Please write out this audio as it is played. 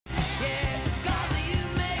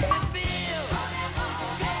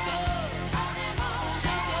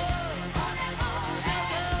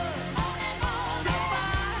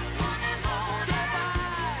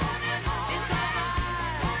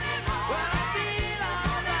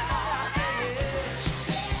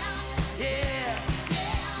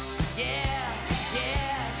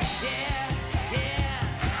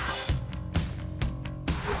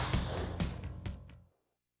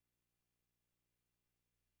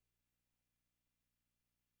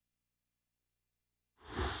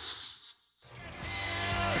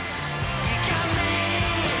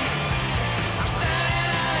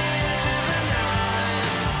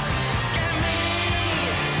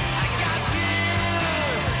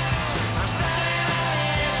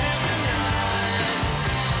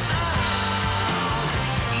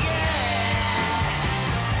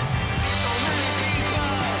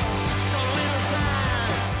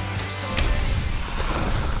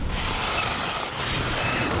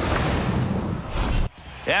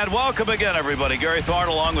And welcome again, everybody. Gary Thorne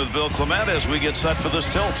along with Bill Clement as we get set for this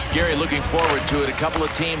tilt. Gary, looking forward to it. A couple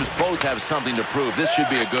of teams both have something to prove. This should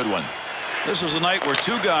be a good one. This is a night where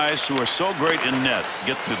two guys who are so great in net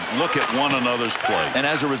get to look at one another's play. And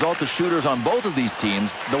as a result, the shooters on both of these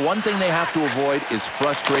teams, the one thing they have to avoid is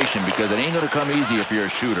frustration, because it ain't going to come easy if you're a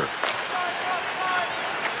shooter.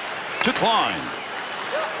 To Klein.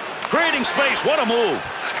 Creating space. What a move.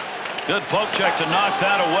 Good poke check to knock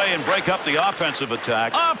that away and break up the offensive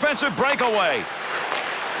attack. Offensive breakaway.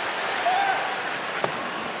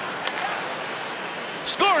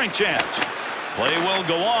 Scoring chance. Play will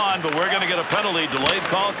go on, but we're going to get a penalty. Delayed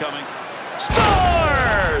call coming.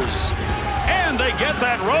 Scores! And they get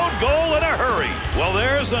that road goal in a hurry. Well,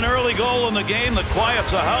 there's an early goal in the game that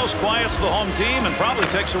quiets a house, quiets the home team, and probably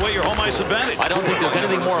takes away your home ice advantage. I don't think there's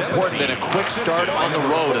anything more important than a quick start on the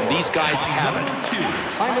road, and these guys have it.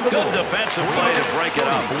 Good defensive play to break it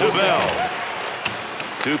up. To Bell.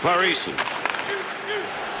 To Parisi.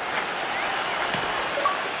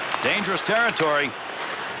 Dangerous territory.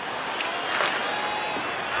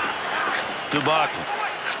 To Bachman.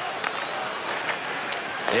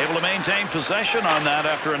 Able to maintain possession on that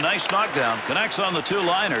after a nice knockdown. Connects on the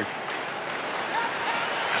two-liner.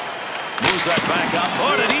 Moves that back up.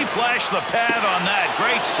 Oh, did he flash the pad on that?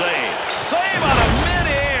 Great save. Save out of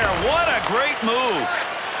midair. What a great move.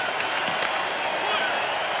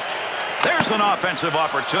 There's an offensive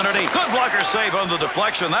opportunity. Good blocker save on the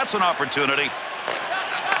deflection. That's an opportunity.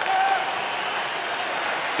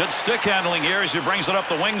 Good stick handling here as he brings it up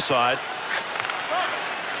the wing side.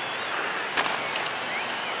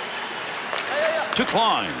 To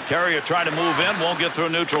Klein. Carrier trying to move in. Won't get through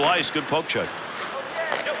neutral ice. Good poke check.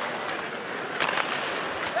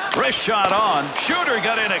 Wrist shot on. Shooter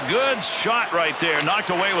got in a good shot right there.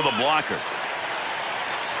 Knocked away with a blocker.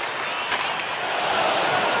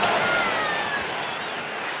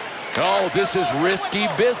 Oh, this is risky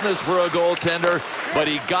business for a goaltender, but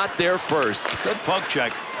he got there first. Good poke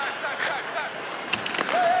check.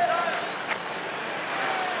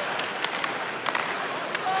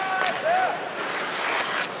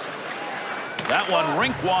 That one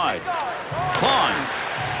rink wide. Klein.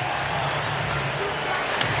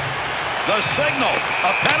 The signal.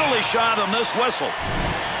 A penalty shot on this whistle.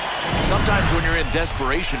 Sometimes when you're in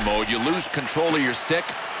desperation mode, you lose control of your stick.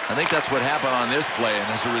 I think that's what happened on this play,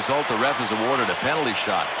 and as a result, the ref is awarded a penalty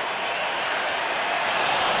shot.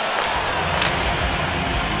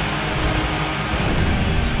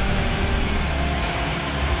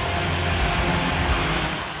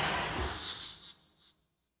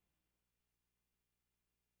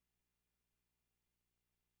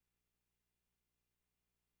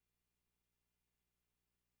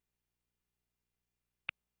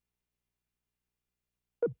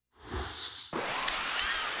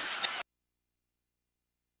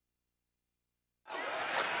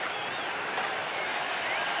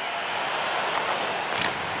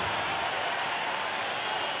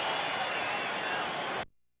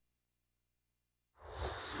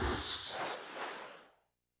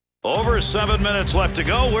 Over 7 minutes left to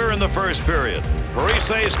go. We're in the first period.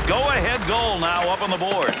 Parise's go-ahead goal now up on the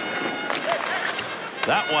board.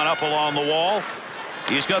 That one up along the wall.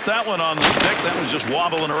 He's got that one on the stick. That was just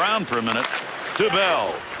wobbling around for a minute. To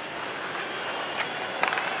Bell.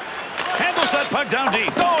 Handles that puck down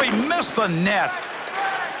deep. Oh, he missed the net.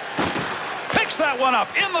 Picks that one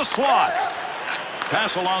up in the slot.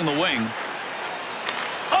 Pass along the wing.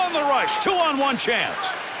 On the rush. 2-on-1 chance.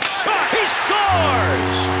 Shot. He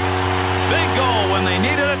scores! Big goal when they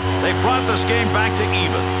needed it. They brought this game back to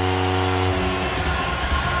even.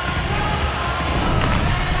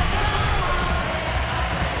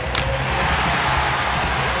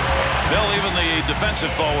 Bill, even the defensive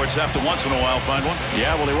forwards have to once in a while find one.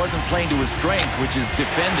 Yeah, well, he wasn't playing to his strength, which is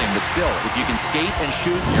defending. But still, if you can skate and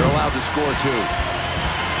shoot, you're allowed to score too.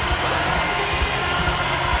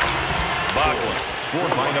 Bachman.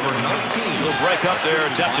 Scored by number 19. He'll break up there,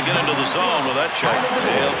 attempt to get into the zone with that check.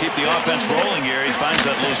 He'll keep the offense rolling here. He finds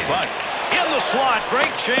that loose puck. In the slot,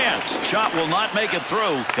 great chance. Shot will not make it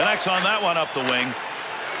through. Connects on that one up the wing.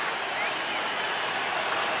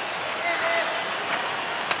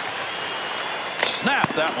 Snap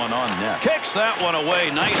that one on net. Kicks that one away.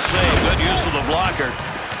 Nice save. Good use of the blocker.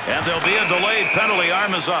 And there'll be a delayed penalty.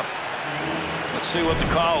 Arm is up. Let's see what the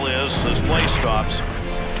call is as play stops.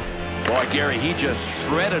 Boy, Gary, he just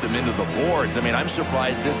shredded him into the boards. I mean, I'm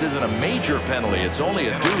surprised this isn't a major penalty. It's only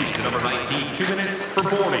a deuce. Number 19, 2 minutes for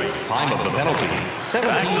 40. Time of the penalty, 17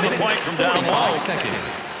 Back to the point from down low. Seconds.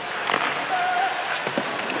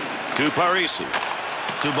 To Parisi.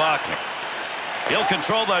 To Bachman. He'll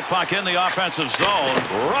control that puck in the offensive zone.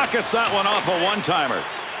 Rockets that one off a one-timer.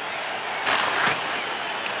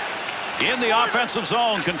 In the offensive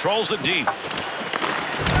zone, controls it deep.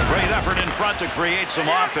 Great effort in front to create some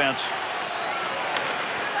offense.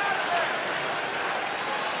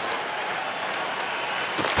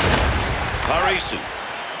 Parisi.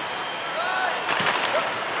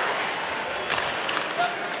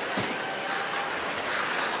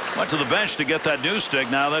 Went to the bench to get that new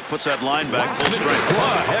stick. Now that puts that line back full strength.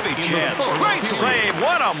 What a heavy chance. Great save.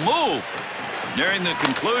 What a move. Nearing the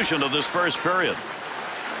conclusion of this first period.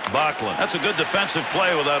 Bachland. That's a good defensive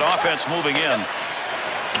play with that offense moving in.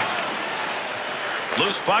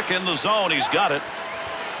 Loose puck in the zone. He's got it.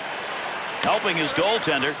 Helping his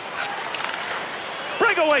goaltender.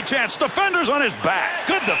 Breakaway chance. Defender's on his back.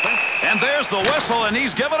 Good defense. And there's the whistle, and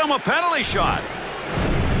he's giving him a penalty shot.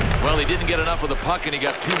 Well, he didn't get enough of the puck, and he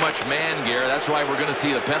got too much man gear. That's why we're going to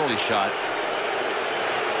see the penalty shot.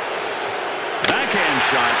 Backhand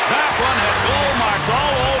shot. That one had goal marked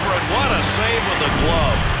all over it. What a save with the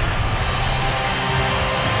glove.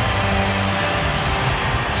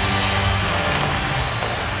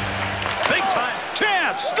 Big time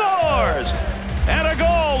chance. Scores. And a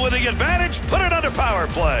goal with the advantage. Put it under power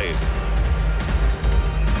play.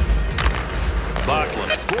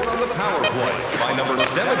 Bachland. Scored on the power play by number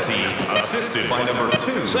 17, assisted by number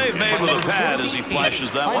 2. Save made with a pad as he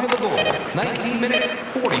flashes that one. Time of the goal, 19 minutes,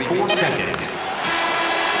 44 seconds.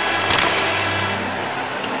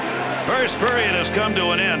 First period has come to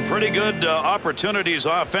an end. Pretty good opportunities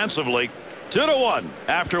offensively. 2-1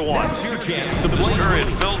 after one. This period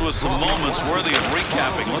filled with some moments worthy of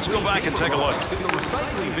recapping. Let's go back and take a look. In the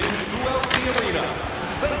recycling bins throughout the arena.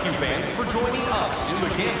 Thank you, fans, for joining us in the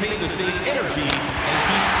campaign to save energy and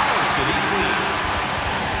keep our city clean.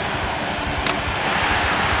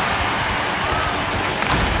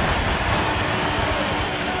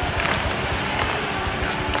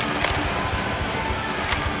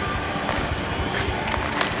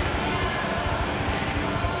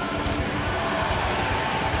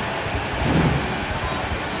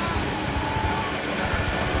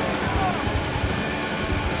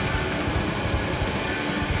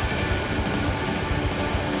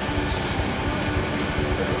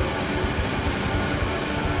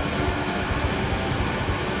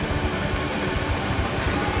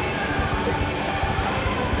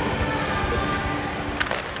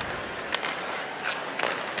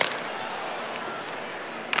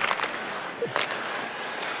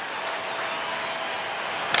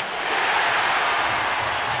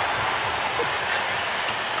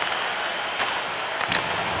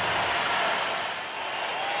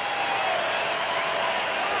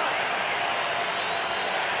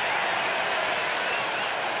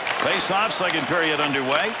 Face-off, second period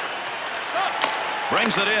underway.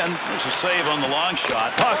 Brings it in. There's a save on the long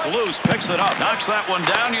shot. Puck loose, picks it up. Knocks that one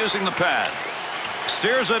down using the pad.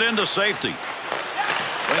 Steers it into safety.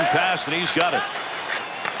 Wing pass, and he's got it.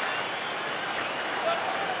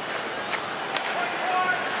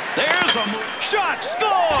 There's a shot.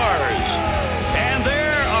 Scores! And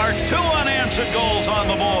there are two unanswered goals on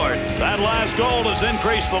the board. That last goal has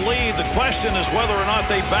increased the lead. The question is whether or not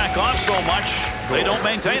they back off so much they don't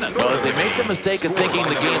maintain it. Well, if they make the mistake of thinking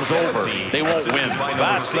the game's over, they won't win.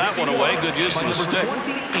 Bats that one away. Good use of the stick.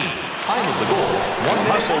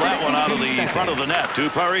 Hustle that one out of the front of the net to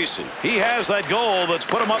Parisi. He has that goal that's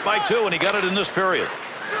put him up by 2, and he got it in this period.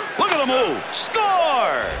 Look at the move.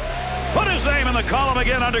 Score! Put his name in the column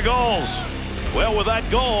again under goals. Well, with that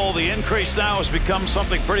goal, the increase now has become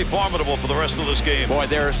something pretty formidable for the rest of this game. Boy,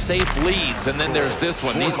 there are safe leads, and then there's this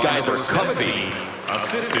one. These guys are comfy.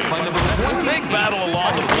 Assisted by number 20. Big battle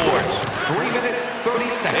along the boards. 3 minutes, 30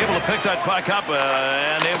 seconds. Able to pick that puck up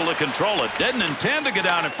and able to control it. Didn't intend to get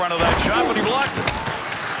down in front of that shot, but he blocked it.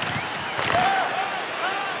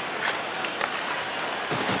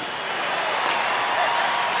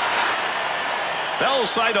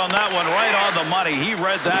 Bell's sight on that one, right on the money. He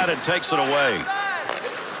read that and takes it away.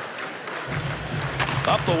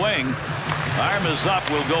 Up the wing. Arm is up.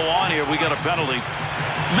 We'll go on here. We got a penalty.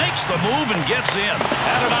 Makes the move and gets in.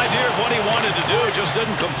 Had an idea of what he wanted to do, just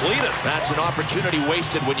didn't complete it. That's an opportunity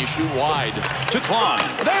wasted when you shoot wide. To Klon.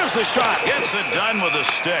 There's the shot. Gets it done with a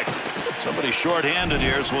stick. Somebody short-handed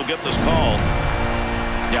here, so we'll get this call.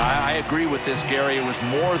 Yeah, I agree with this, Gary. It was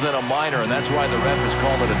more than a minor, and that's why the ref has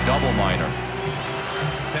called it a double minor.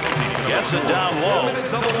 Gets it down low.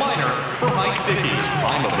 Double minor for Mike Sticky.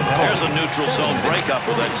 There's a neutral zone breakup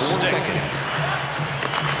with that stick.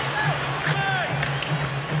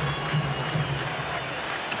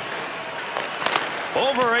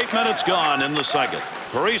 Over 8 minutes gone in the second.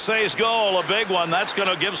 Parise's goal, a big one. That's going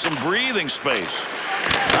to give some breathing space.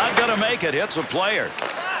 Not going to make it. Hits a player.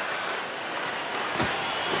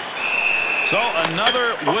 So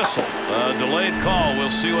another whistle. Delayed call.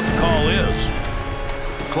 We'll see what the call is.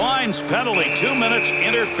 Klein's penalty, 2 minutes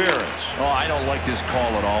interference. Oh, I don't like this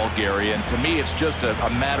call at all, Gary. And to me, it's just a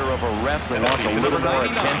matter of a ref that wants a little more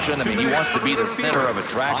attention. I mean, he wants to be the center of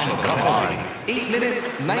attraction. Come on. 8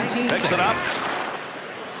 minutes, 19 seconds. Picks it up.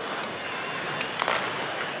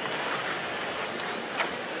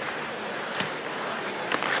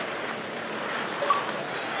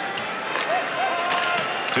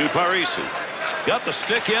 To Parisi. Got the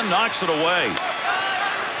stick in, knocks it away.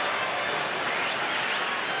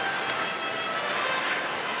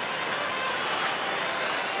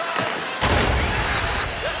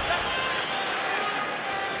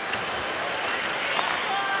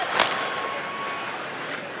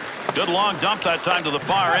 Good long dump that time to the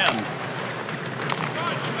far end.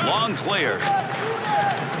 Long clear.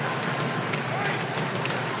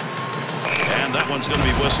 And that one's going to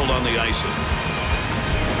be whistled on the icing.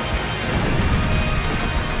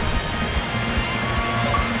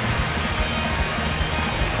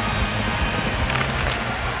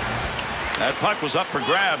 That puck was up for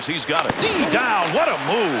grabs. He's got it. D down. What a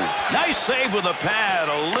move. Nice save with the pad.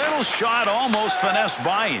 A little shot almost finessed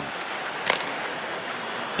by him.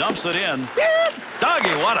 Dumps it in. Doggy,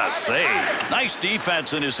 what a save. Nice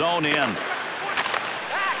defense in his own end.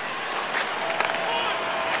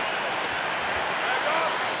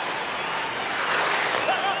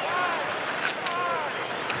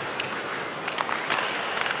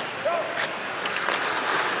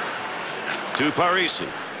 To Parisi.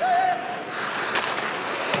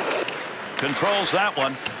 Controls that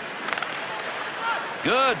one.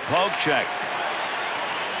 Good poke check.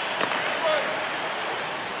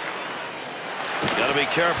 Got to be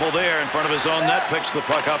careful there in front of his own net. Picks the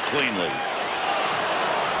puck up cleanly.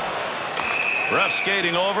 Ref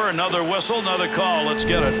skating over. Another whistle. Another call. Let's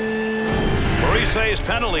get it. Parise's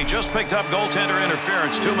penalty just picked up goaltender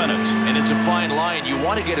interference. 2 minutes. And it's a fine line. You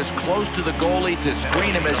want to get as close to the goalie to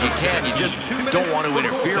screen him as you can. You just don't want to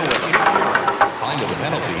interfere with him. Time of the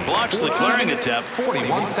penalty. Blocks the clearing attempt.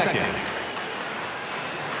 41 seconds.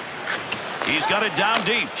 He's got it down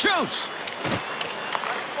deep. Shoots.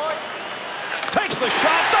 Takes the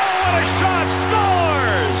shot. Oh, what a shot.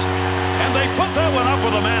 Scores. And they put that one up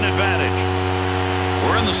with a man advantage.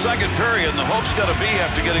 We're in the second period, and the hope's got to be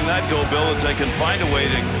after getting that goal, Bill, that they can find a way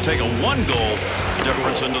to take a one-goal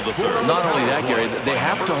difference into the third. Not only that, Gary, they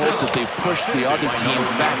have to hope that they push the other team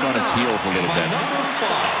back on its heels a little bit.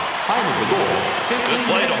 Time of the goal. Good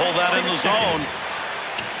play to hold that in the zone.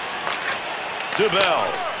 To Bell.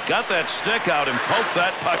 Got that stick out and poked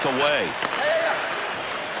that puck away.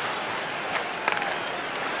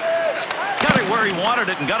 Got it where he wanted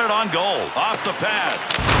it and got it on goal. Off the pad.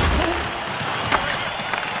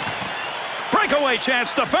 Breakaway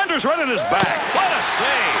chance. Defender's right at his back. What a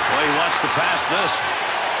save. Well, he wants to pass this.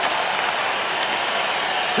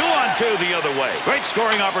 2-on-2 the other way. Great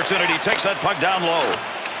scoring opportunity. Takes that puck down low.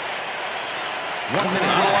 1 minute.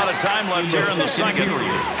 Not a lot of time left here in the second.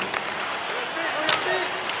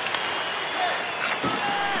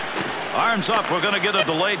 Arms up. We're going to get a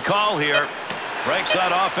delayed call here. Breaks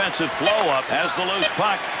that offensive flow up. Has the loose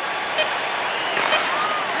puck.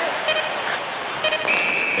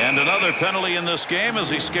 And another penalty in this game as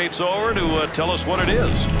he skates over to tell us what it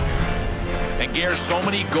is. And Gare, so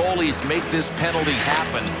many goalies make this penalty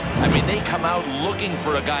happen. I mean, they come out looking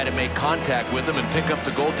for a guy to make contact with him and pick up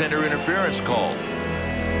the goaltender interference call.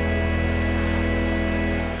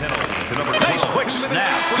 Nice quick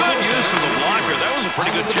snap. Good use of the blocker. That was a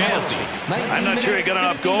pretty good chance. I'm not sure he got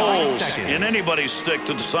enough goals in anybody's stick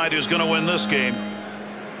to decide who's going to win this game.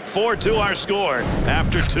 4-2 our score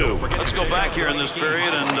after 2. Let's go back here in this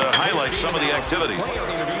period and highlight some of the activity. Player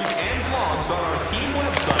interviews and blogs on our team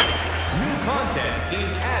website. New content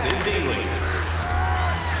is added daily.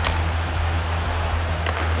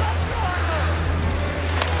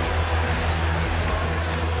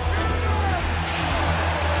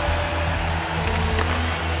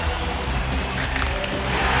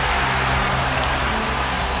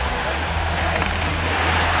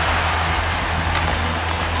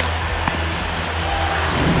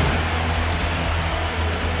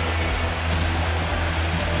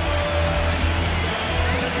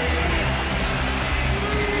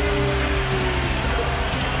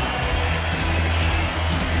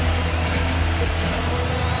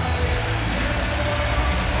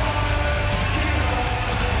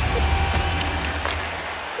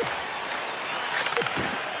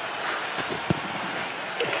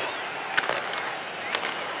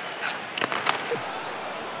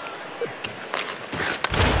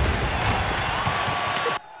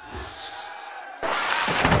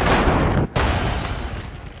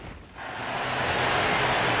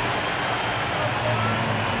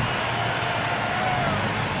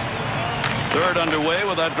 alert underway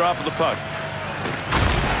with that drop of the puck.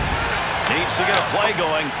 Needs to get a play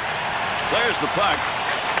going. Clears the puck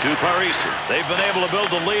to Parisi. They've been able to build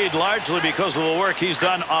the lead largely because of the work he's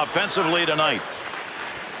done offensively tonight.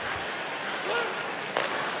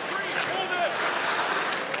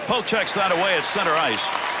 Poke checks that away at center ice.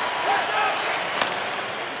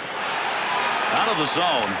 Out of the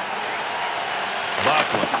zone.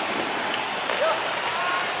 Bachman.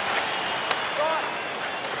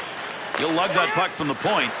 He'll lug that puck from the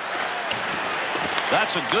point.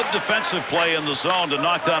 That's a good defensive play in the zone to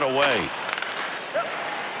knock that away.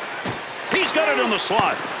 He's got it in the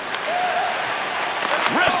slot.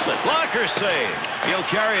 Wrists it. Blocker save. He'll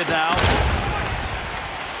carry it now.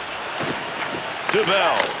 To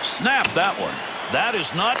Bell. Snap that one. That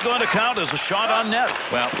is not going to count as a shot on net.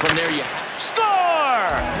 Well, from there you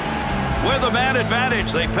score! With a man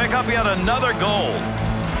advantage, they pick up yet another goal.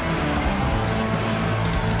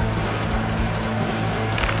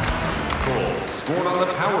 Scored on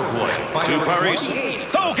the power play. To Parisi.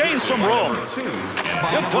 Oh, gain some room.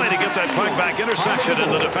 Good play to get that puck back. Interception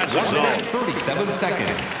in the defensive zone. 37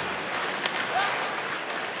 seconds.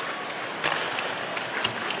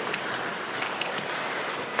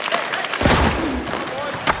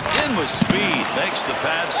 In with speed. Makes the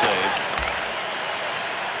pad save.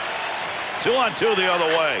 2-on-2 the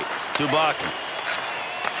other way. To Bakken.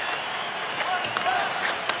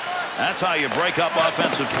 That's how you break up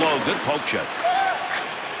offensive flow. Good poke check.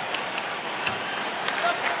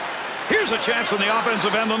 Here's a chance in the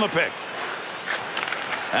offensive end on the pick.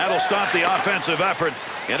 That'll stop the offensive effort.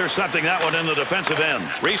 Intercepting that one in the defensive end.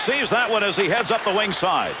 Receives that one as he heads up the wing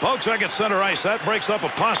side. Poke check at center ice. That breaks up a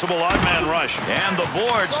possible odd man rush. And the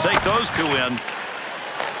boards take those two in.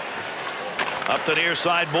 Up the near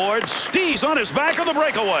side boards. D's on his back of the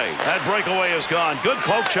breakaway. That breakaway is gone. Good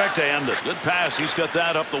poke check to end it. Good pass. He's got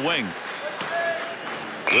that up the wing.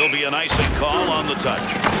 Will be an icing call on the touch.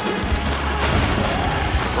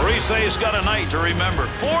 Parise's got a night to remember.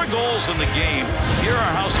 4 goals in the game. Here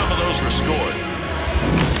are how some of those were scored.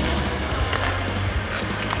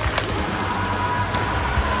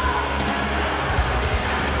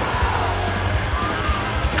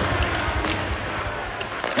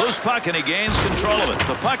 Loose puck and he gains control of it.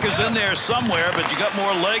 The puck is in there somewhere, but you got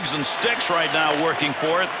more legs and sticks right now working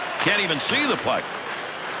for it. Can't even see the puck.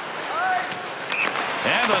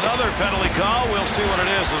 And another penalty call. We'll see what it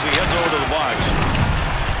is as he heads over to the box.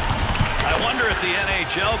 I wonder if the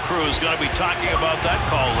NHL crew is going to be talking about that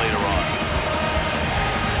call later on.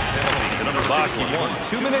 Penalty to number 61.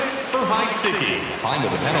 2 minutes for high sticking. Time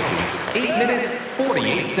of the penalty, 8 minutes,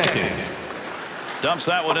 48 seconds. Dumps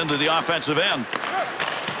that one into the offensive end.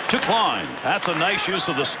 To Klein. That's a nice use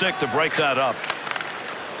of the stick to break that up.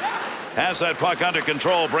 Has that puck under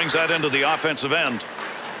control. Brings that into the offensive end.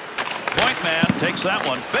 Point man takes that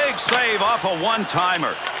one. Big save off a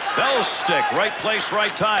one-timer. Bell's stick. Right place,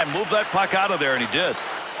 right time. Move that puck out of there, and he did.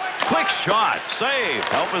 Quick shot. Save.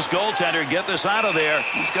 Help his goaltender get this out of there.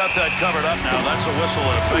 He's got that covered up now. That's a whistle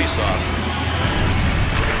and a face-off.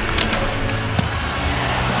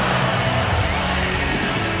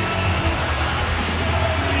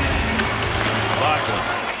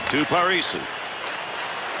 To Parisi.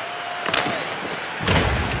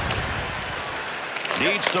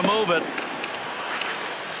 Needs to move it.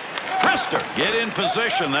 Hester, get in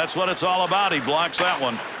position. That's what it's all about. He blocks that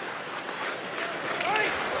one.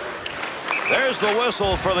 There's the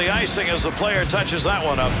whistle for the icing as the player touches that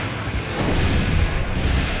one up.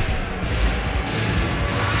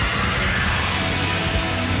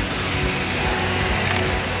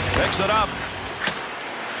 Picks it up.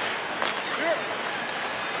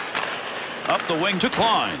 Up the wing to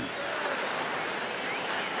Klein.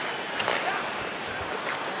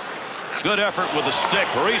 Good effort with the stick.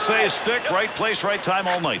 Parise's stick, right place, right time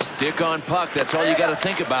all night. Stick on puck. That's all you got to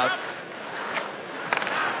think about.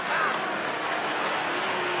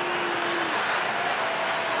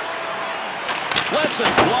 Lets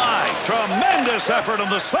it fly. Tremendous effort on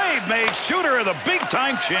the save made. Shooter of the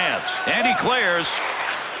big-time chance. And he clears.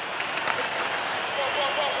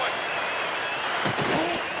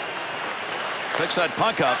 Picks that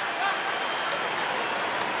puck up.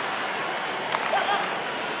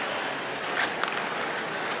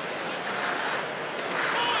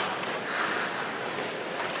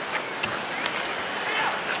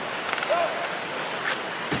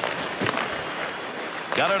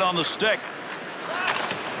 Got it on the stick.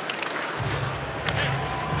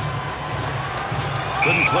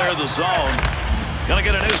 Couldn't clear the zone. Gonna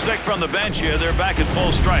get a new stick from the bench here. They're back at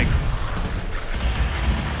full strength.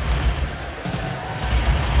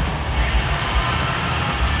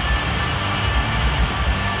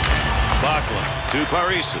 Backlund to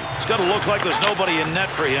Parisi. It's got to look like there's nobody in net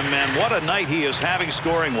for him, man. What a night he is having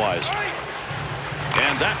scoring-wise.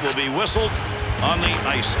 And that will be whistled on the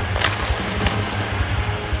ice.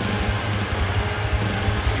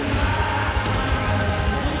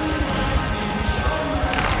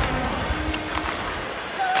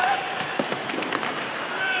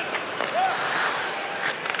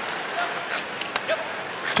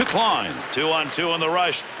 To Klein. 2-on-2 on the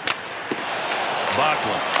rush.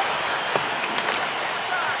 Backlund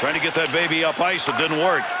trying to get that baby up ice. It didn't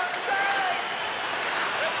work.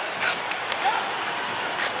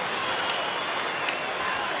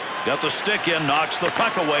 Got the stick in, knocks the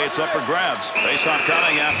puck away. It's up for grabs. Face-off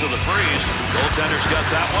coming after the freeze. Goaltender's got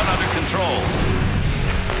that one under control.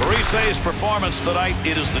 Parise's performance tonight,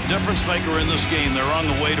 it is the difference maker in this game. They're on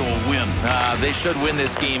the way to a win. They should win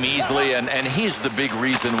this game easily, and he's the big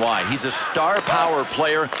reason why. He's a star power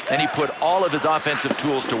player, and he put all of his offensive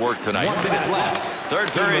tools to work tonight. 1 minute left.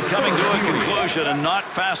 Third period coming to a conclusion, and not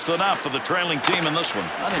fast enough for the trailing team in this one.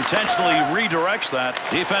 Unintentionally redirects that.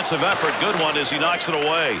 Defensive effort, good one as he knocks it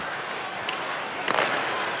away.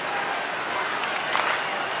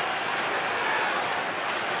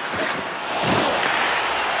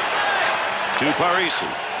 To Parisi.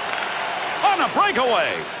 On a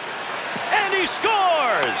breakaway. And he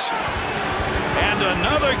scores! And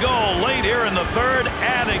another goal late here in the third,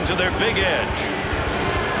 adding to their big edge.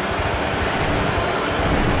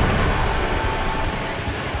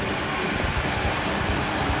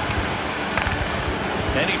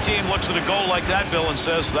 Any team looks at a goal like that, Bill, and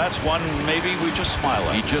says, that's one maybe we just smile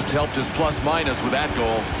at. He just helped his plus-minus with that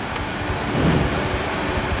goal.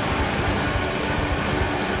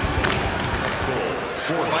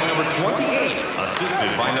 Scored by number 28,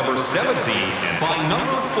 assisted by number 17, and by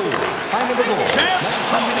number 4. Time of the goal. Chance!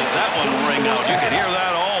 How did that one ring out? You can hear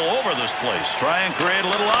that all over this place. Try and create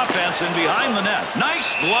a little offense in behind the net.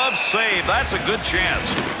 Nice glove save. That's a good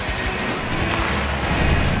chance.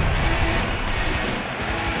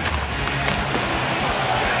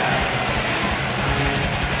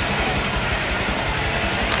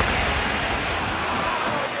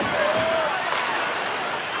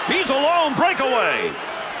 He's alone. Breakaway.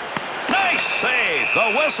 Nice save.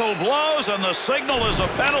 The whistle blows, and the signal is a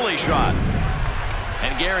penalty shot.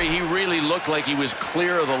 And Gary, he really looked like he was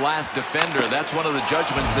clear of the last defender. That's one of the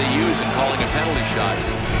judgments they use in calling a penalty shot.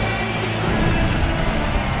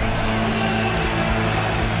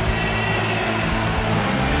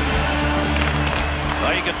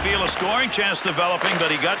 Well, you could feel a scoring chance developing,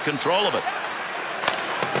 but he got control of it.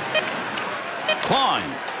 Klein.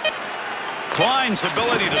 Klein's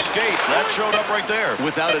ability to skate, that showed up right there.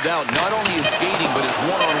 Without a doubt, not only his skating, but his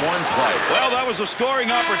one-on-one play. Well, that was a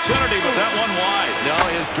scoring opportunity, but that one wide. No,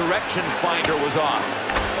 his direction finder was off.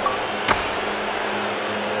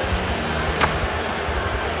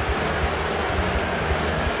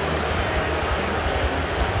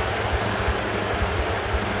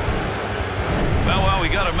 Well,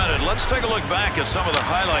 we got a minute. Let's take a look back at some of the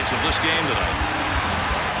highlights of this game tonight.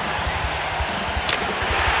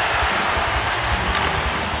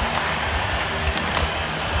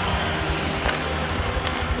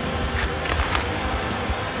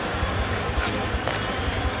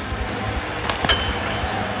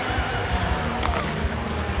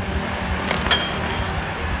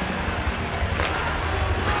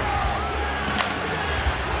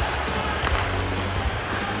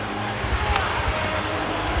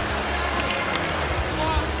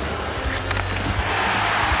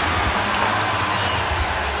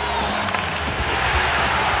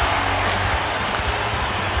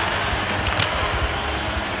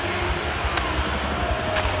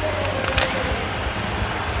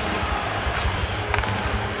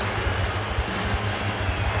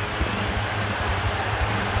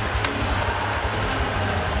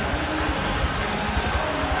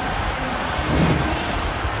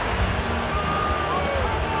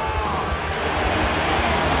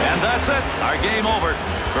 That's it. Our game over.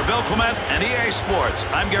 For Bill Clement and EA Sports,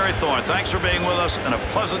 I'm Gary Thorne. Thanks for being with us, and a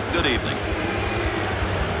pleasant good evening.